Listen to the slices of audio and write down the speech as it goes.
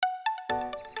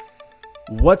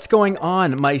What's going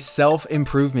on, my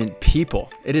self-improvement people?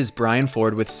 It is Brian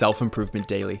Ford with Self-Improvement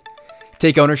Daily.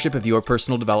 Take ownership of your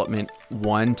personal development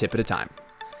one tip at a time.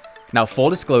 Now, full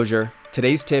disclosure,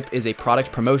 today's tip is a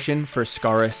product promotion for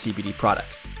Skara CBD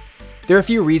products. There are a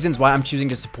few reasons why I'm choosing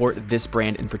to support this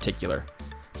brand in particular.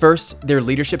 First, their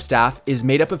leadership staff is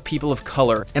made up of people of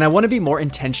color, and I want to be more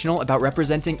intentional about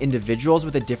representing individuals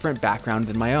with a different background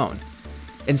than my own.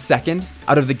 And second,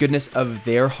 out of the goodness of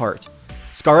their heart,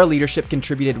 Skara leadership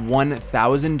contributed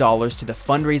 $1,000 to the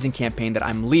fundraising campaign that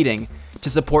I'm leading to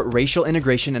support racial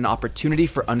integration and opportunity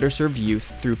for underserved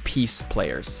youth through Peace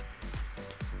Players.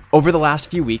 Over the last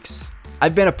few weeks,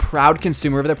 I've been a proud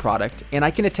consumer of their product, and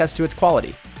I can attest to its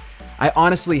quality. I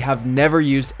honestly have never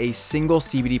used a single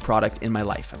CBD product in my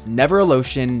life. Never a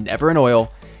lotion, never an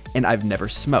oil, and I've never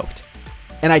smoked.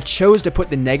 And I chose to put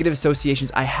the negative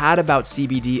associations I had about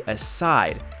CBD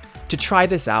aside to try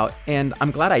this out, and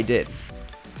I'm glad I did.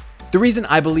 The reason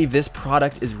I believe this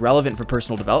product is relevant for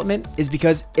personal development is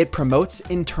because it promotes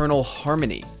internal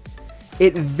harmony.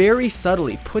 It very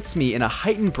subtly puts me in a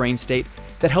heightened brain state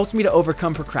that helps me to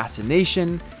overcome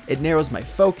procrastination, it narrows my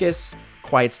focus,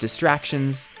 quiets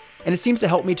distractions, and it seems to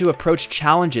help me to approach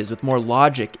challenges with more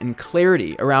logic and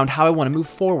clarity around how I want to move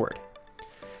forward.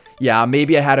 Yeah,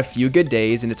 maybe I had a few good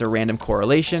days and it's a random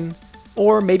correlation,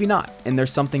 or maybe not, and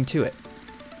there's something to it.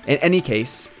 In any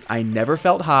case, I never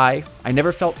felt high, I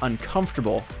never felt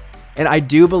uncomfortable, and I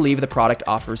do believe the product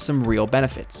offers some real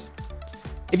benefits.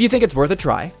 If you think it's worth a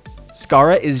try,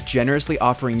 Skara is generously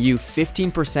offering you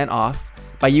 15% off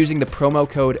by using the promo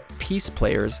code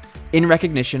PEACEPLAYERS in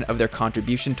recognition of their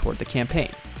contribution toward the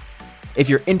campaign. If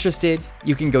you're interested,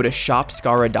 you can go to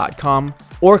shopskara.com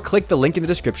or click the link in the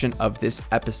description of this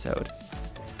episode.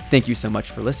 Thank you so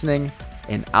much for listening,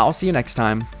 and I'll see you next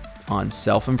time on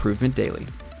Self-Improvement Daily.